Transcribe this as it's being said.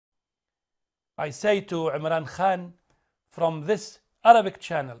I say to Imran Khan from this Arabic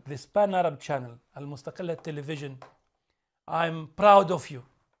channel, this pan-Arab channel, Almustakillah television, I'm proud of you.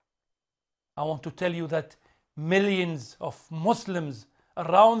 I want to tell you that millions of Muslims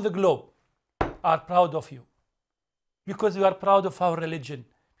around the globe are proud of you, because you are proud of our religion,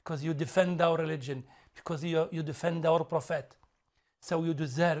 because you defend our religion, because you defend our prophet. So you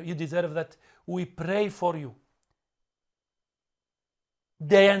deserve that we pray for you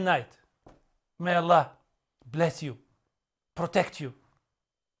day and night. May Allah bless you, protect you,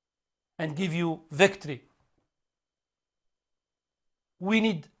 and give you victory. We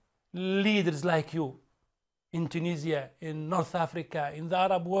need leaders like you in Tunisia, in North Africa, in the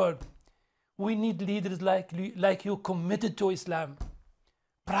Arab world. We need leaders like you, committed to Islam,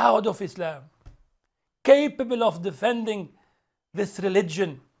 proud of Islam, capable of defending this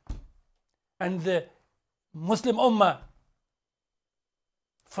religion and the Muslim Ummah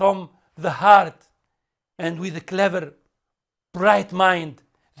from the heart and with a clever, bright mind,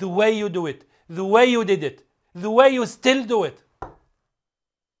 the way you do it, the way you did it, the way you still do it.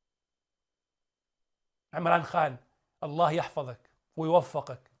 عمران خان، الله يحفظك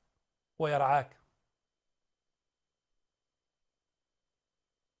ويوفقك ويرعاك.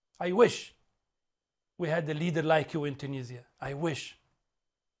 I wish we had a leader like you in Tunisia. I wish.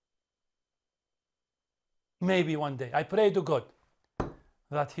 Maybe one day. I pray to God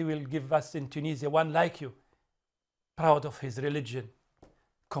that He will give us in Tunisia one like you, proud of his religion,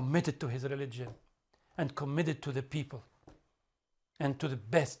 committed to his religion, and committed to the people and to the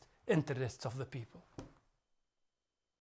best interests of the people.